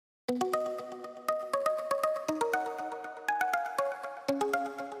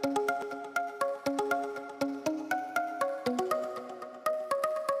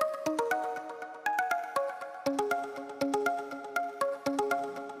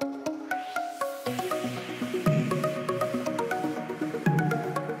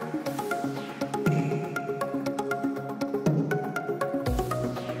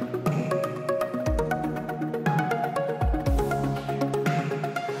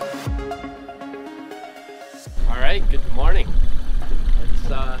Alright, good morning.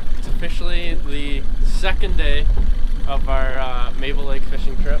 It's officially the second day of our Mabel Lake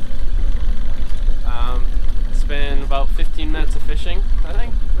fishing trip. It's been about 15 minutes of fishing, I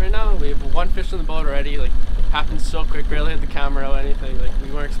think, right now. We have one fish in the boat already. Like, happened so quick, barely had the camera out, anything. Like, we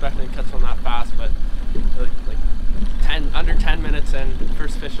weren't expecting to catch one that fast, but like under 10 minutes in,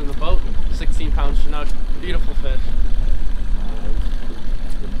 first fish in the boat, 16-pound Chinook, beautiful fish.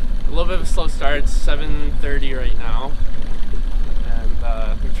 A little bit of a slow start. It's 7:30 right now,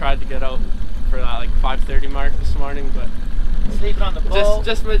 and we tried to get out for that like 5:30 mark this morning, but sleeping on the boat.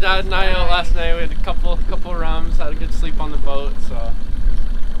 Just my dad and I out last night. We had a couple rums, had a good sleep on the boat, so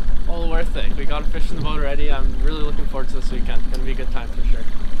all worth it. We got a fish in the boat already. I'm really looking forward to this weekend. It's gonna be a good time for sure.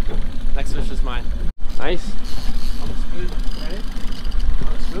 Next fish is mine. Nice. On the spoon. Ready?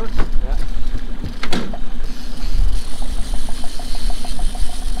 On the spoon? Yeah.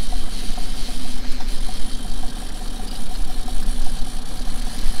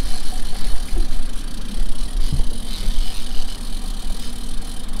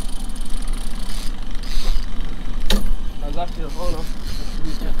 How's that feel? Oh no.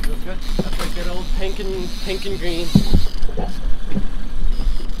 Yeah, feels good. That's like good old pink and green.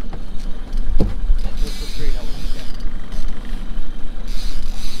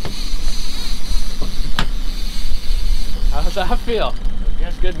 How does that feel?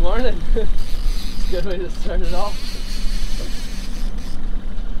 Yes, good morning. It's a good way to start it off.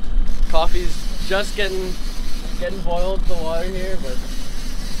 Coffee's just getting boiled in the water here, but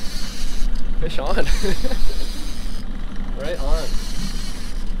fish on. Right on.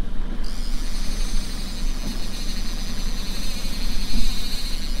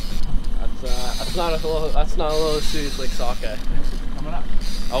 That's not a little serious like sockeye. Coming up.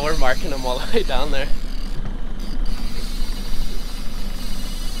 Oh, we're marking them all the way down there.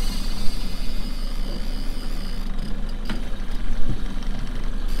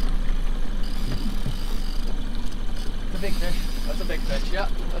 It's a big fish. That's a big fish. Yeah,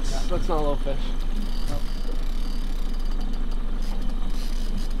 that's not a little fish. No.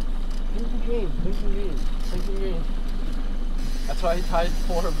 Pink and green, pink and green, pink and green. That's why he tied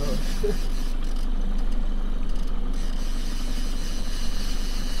 4 of those.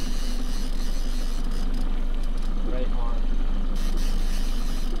 Right on.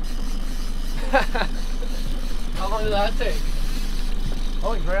 How long did that take?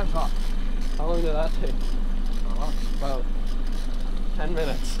 Oh, he's right on top. How long did that take? About 10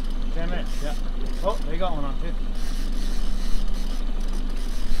 minutes. 10 minutes, yeah. Oh, they got one on too.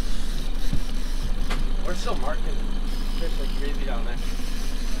 We're still marking fish like crazy down there.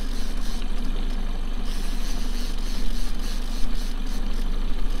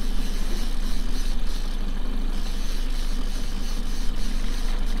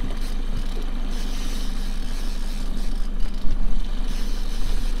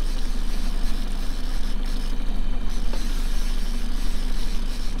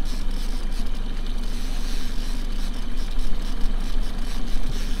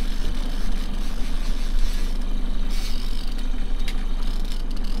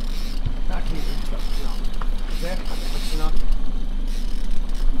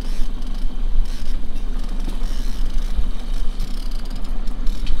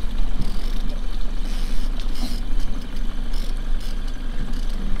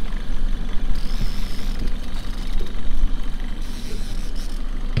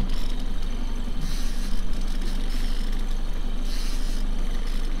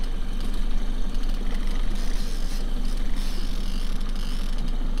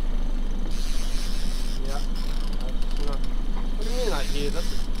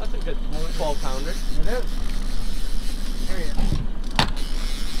 That's a good 12-pounder. It is. Here he is.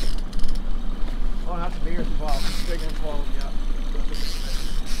 Oh, that's bigger than 12. Bigger than 12, yeah.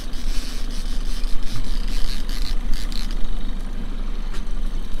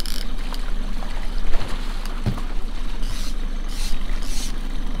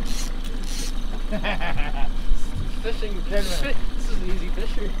 Fishing. This is an easy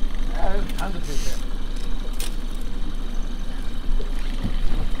fishery. Yeah, there's tons of fish here.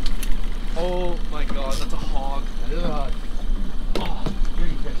 Oh my god, that's a hog. That is a hog. Oh,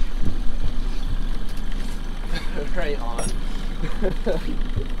 Beauty fish. tray on.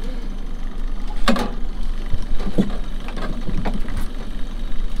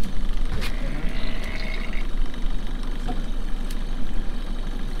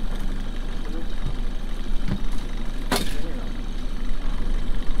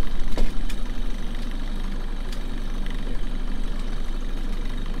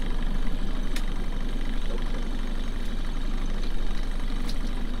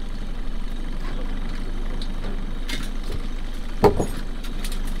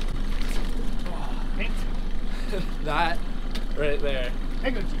 That right there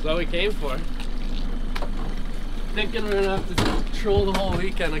is what we came for. Thinking we're gonna have to troll the whole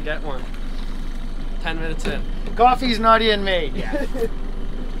weekend and get one. 10 minutes in. Coffee's not even made yet.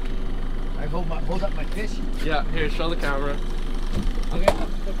 I hold up my fish. Yeah, here, show the camera. Okay.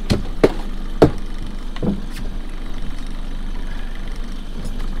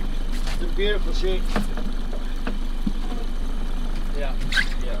 It's a beautiful shape. Yeah,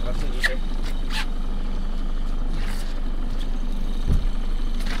 that's an eater.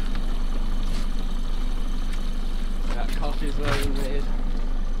 That coffee's already made.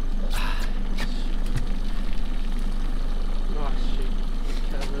 Oh shoot, the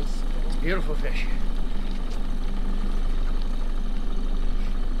cameras. It's a beautiful fish.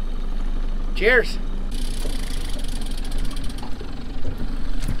 Cheers.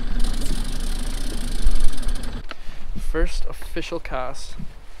 First official cast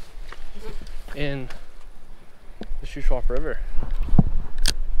in the Shuswap River.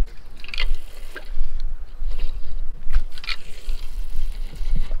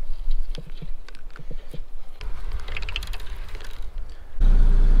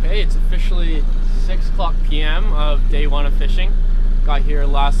 Okay, it's officially 6:00 p.m. of day one of fishing. Got here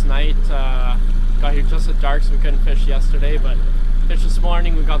last night, got here just at dark, so we couldn't fish yesterday, but fished this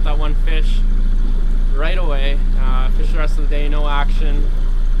morning. We got that one fish right away. Fished the rest of the day, no action.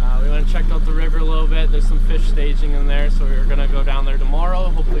 We went and checked out the river a little bit. There's some fish staging in there, so we were gonna go down there tomorrow,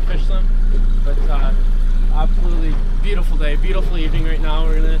 hopefully fish them. But absolutely beautiful day, beautiful evening right now.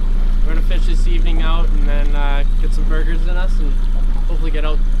 We're gonna fish this evening out and then get some burgers in us and hopefully get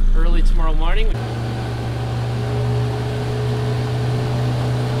out early tomorrow morning.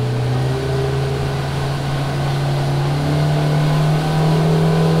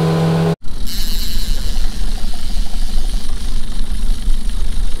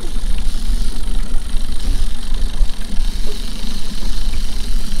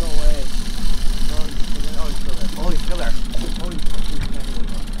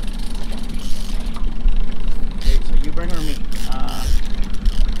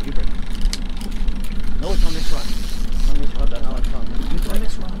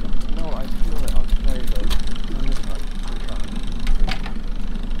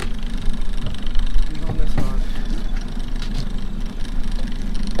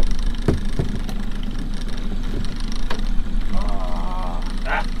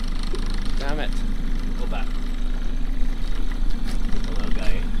 Damn it. Go back. Hello,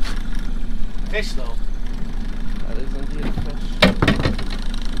 guy. Fish though. That is indeed a fish.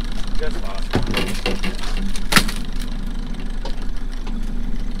 Just lost.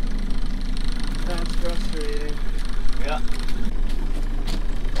 That's frustrating. Yeah.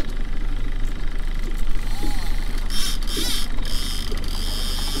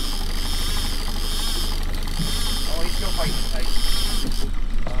 Oh, he's still fighting tight.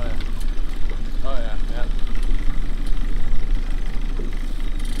 Oh yeah. Oh yeah, yeah.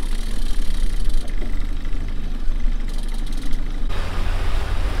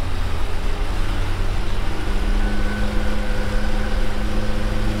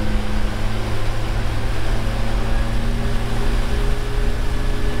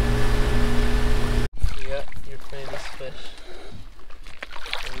 Yeah, your famous fish.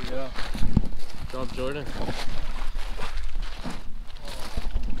 There you go. Good job, Jordan.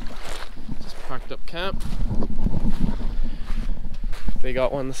 Just packed up camp. They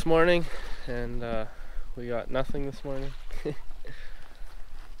got one this morning, and we got nothing this morning.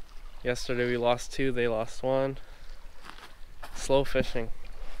 Yesterday we lost 2, they lost 1. Slow fishing,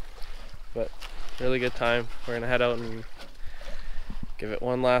 but really good time. We're gonna head out and give it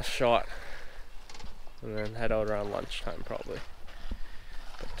one last shot, and then head out around lunchtime probably.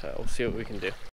 But we'll see what we can do.